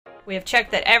We have checked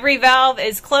that every valve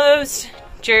is closed.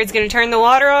 Jared's gonna turn the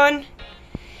water on.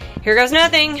 Here goes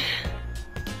nothing.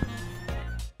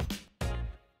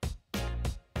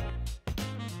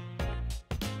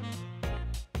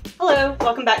 Hello,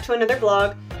 welcome back to another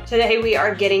vlog. Today we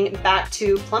are getting back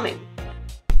to plumbing.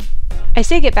 I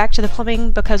say get back to the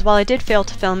plumbing because while I did fail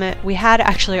to film it, we had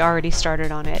actually already started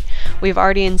on it. We've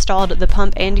already installed the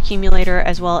pump and accumulator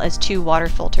as well as 2 water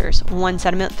filters, one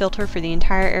sediment filter for the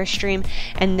entire Airstream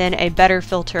and then a better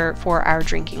filter for our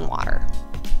drinking water.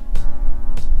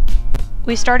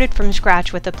 We started from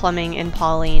scratch with the plumbing in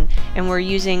Pauline, and we're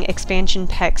using expansion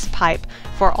PEX pipe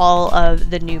for all of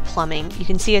the new plumbing. You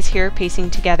can see us here piecing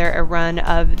together a run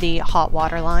of the hot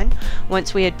water line.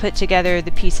 Once we had put together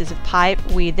the pieces of pipe,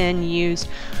 we then used,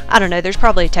 I don't know, there's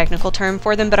probably a technical term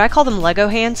for them, but I call them Lego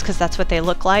hands because that's what they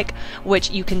look like,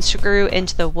 which you can screw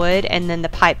into the wood and then the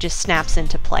pipe just snaps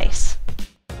into place.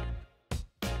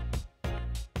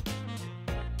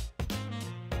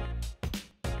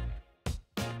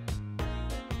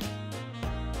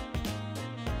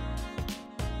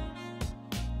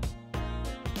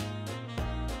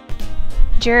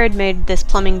 Jared made this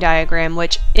plumbing diagram,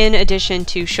 which, in addition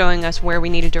to showing us where we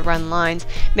needed to run lines,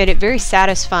 made it very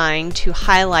satisfying to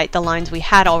highlight the lines we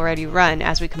had already run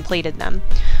as we completed them.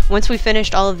 Once we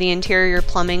finished all of the interior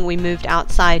plumbing, we moved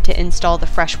outside to install the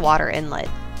freshwater inlet.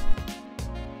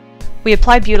 We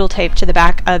applied butyl tape to the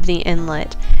back of the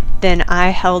inlet. Then I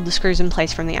held the screws in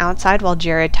place from the outside while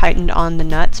Jared tightened on the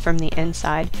nuts from the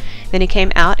inside. Then he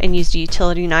came out and used a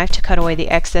utility knife to cut away the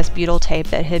excess butyl tape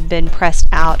that had been pressed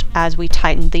out as we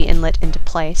tightened the inlet into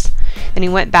place. Then he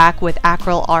went back with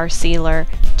Acryl R sealer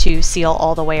to seal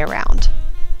all the way around.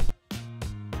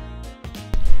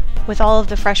 With all of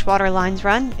the freshwater lines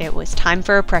run, it was time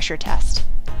for a pressure test.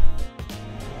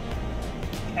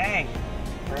 Okay,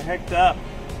 we're hooked up.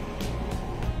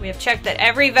 We have checked that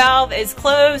every valve is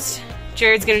closed.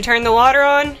 Jared's gonna turn the water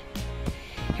on.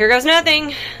 Here goes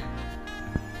nothing.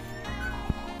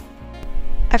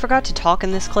 I forgot to talk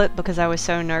in this clip because I was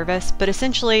so nervous, but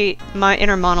essentially my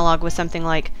inner monologue was something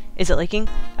like, is it leaking?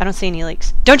 I don't see any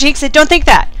leaks. Don't jinx it, don't think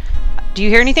that! Do you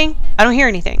hear anything? I don't hear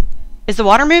anything. Is the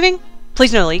water moving?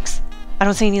 Please no leaks. I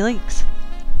don't see any leaks.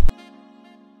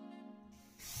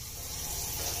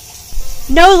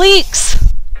 No leaks!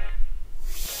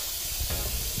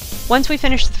 Once we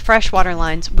finished the freshwater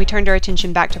lines, we turned our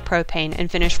attention back to propane and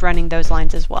finished running those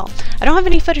lines as well. I don't have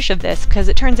any footage of this because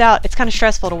it turns out it's kind of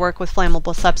stressful to work with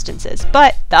flammable substances,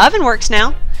 but the oven works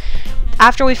now.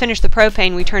 After we finished the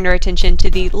propane, we turned our attention to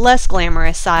the less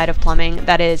glamorous side of plumbing,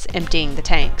 that is, emptying the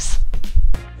tanks.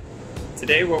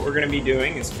 Today what we're going to be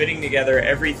doing is fitting together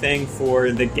everything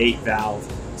for the gate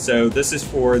valve. So this is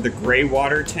for the gray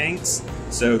water tanks.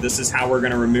 So this is how we're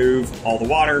going to remove all the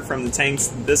water from the tanks.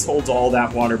 This holds all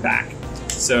that water back.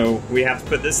 So we have to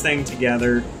put this thing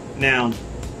together. Now,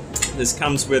 this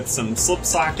comes with some slip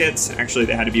sockets. Actually,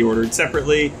 they had to be ordered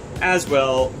separately, as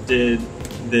well did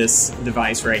this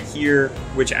device right here,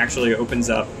 which actually opens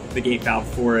up the gate valve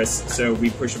for us. So we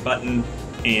push a button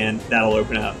and that'll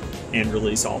open up and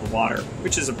release all the water,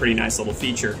 which is a pretty nice little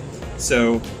feature.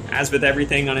 So as with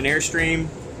everything on an Airstream,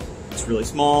 it's really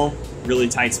small, really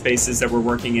tight spaces that we're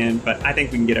working in, but I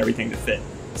think we can get everything to fit.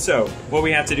 So what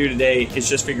we have to do today is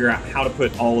just figure out how to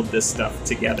put all of this stuff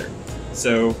together.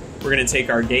 So we're gonna take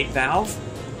our gate valve,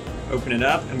 open it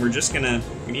up, and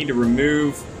we need to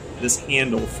remove this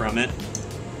handle from it.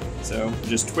 So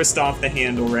just twist off the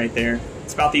handle right there.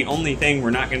 It's about the only thing we're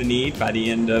not gonna need by the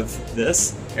end of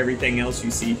this. Everything else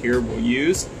you see here we'll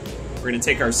use. We're gonna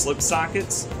take our slip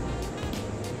sockets,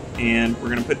 and we're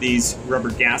going to put these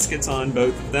rubber gaskets on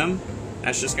both of them.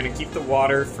 That's just going to keep the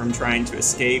water from trying to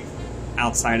escape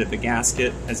outside of the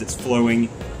gasket as it's flowing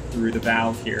through the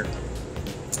valve here.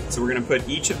 So we're going to put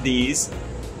each of these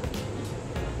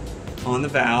on the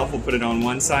valve. We'll put it on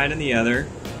one side and the other,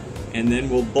 and then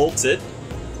we'll bolt it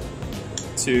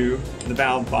to the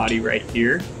valve body right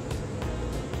here.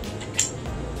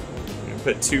 I'm going to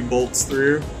put 2 bolts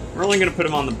through. We're only going to put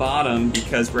them on the bottom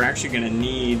because we're actually going to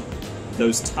need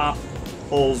those top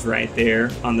holes right there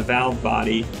on the valve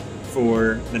body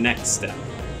for the next step.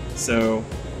 So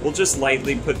we'll just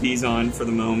lightly put these on for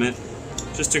the moment,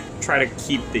 just to try to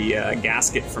keep the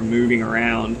gasket from moving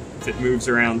around. If it moves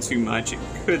around too much, it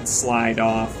could slide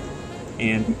off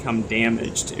and become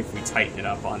damaged if we tighten it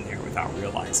up on there without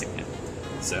realizing it.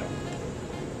 So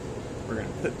we're going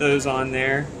to put those on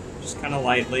there just kind of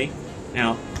lightly.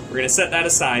 Now we're going to set that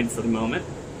aside for the moment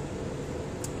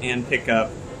and pick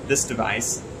up this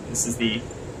device. This is the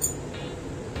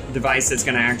device that's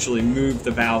going to actually move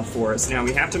the valve for us. Now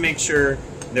we have to make sure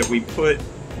that we put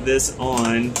this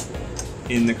on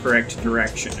in the correct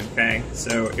direction, okay?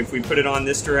 So if we put it on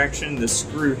this direction, the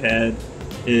screw head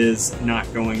is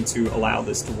not going to allow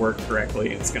this to work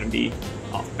correctly. It's going to be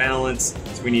off balance,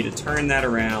 so we need to turn that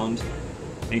around,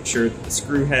 make sure that the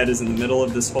screw head is in the middle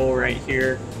of this hole right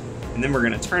here, and then we're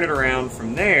going to turn it around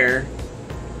from there,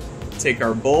 take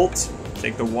our bolt,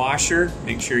 take the washer,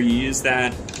 make sure you use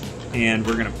that, and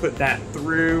we're going to put that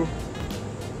through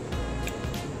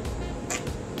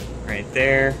right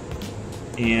there,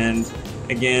 and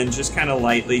again, just kind of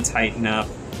lightly tighten up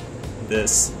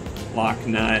this lock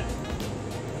nut.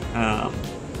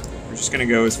 We're just going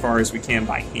to go as far as we can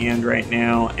by hand right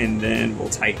now, and then we'll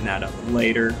tighten that up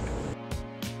later.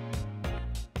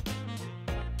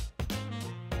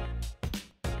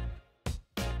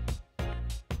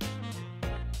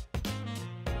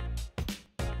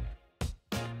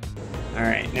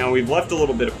 Alright, now we've left a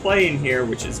little bit of play in here,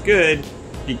 which is good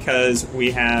because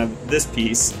we have this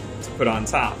piece to put on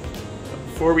top. But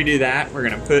before we do that, we're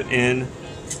going to put in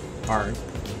our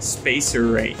spacer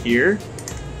right here.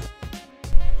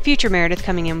 Future Meredith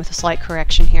coming in with a slight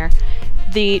correction here.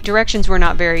 The directions were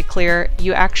not very clear.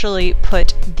 You actually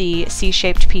put the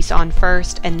C-shaped piece on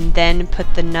first and then put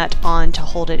the nut on to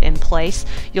hold it in place.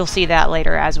 You'll see that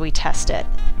later as we test it.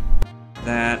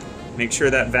 Make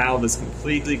sure that valve is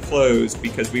completely closed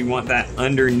because we want that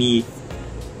underneath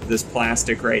this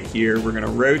plastic right here. We're going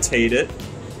to rotate it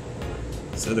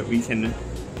so that we can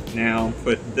now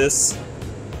put this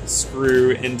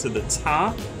screw into the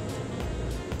top.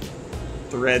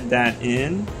 Thread that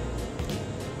in,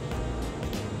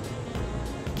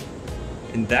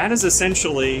 and that is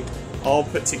essentially all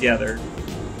put together.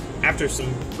 After some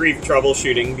brief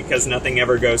troubleshooting, because nothing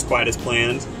ever goes quite as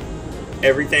planned,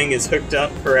 everything is hooked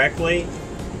up correctly.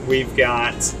 We've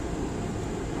got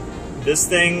this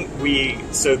thing,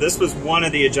 so this was one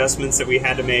of the adjustments that we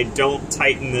had to make. Don't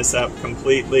tighten this up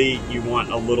completely. You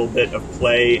want a little bit of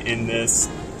play in this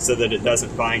so that it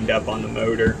doesn't bind up on the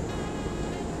motor.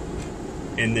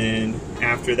 And then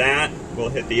after that, we'll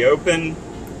hit the open.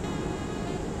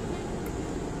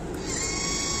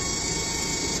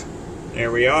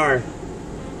 There we are.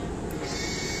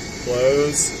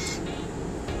 Close.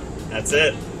 That's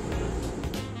it.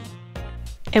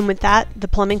 And with that, the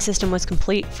plumbing system was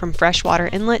complete from freshwater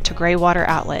inlet to gray water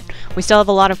outlet. We still have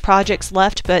a lot of projects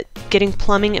left, but getting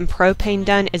plumbing and propane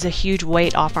done is a huge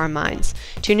weight off our minds.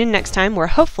 Tune in next time where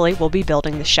hopefully we'll be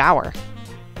building the shower.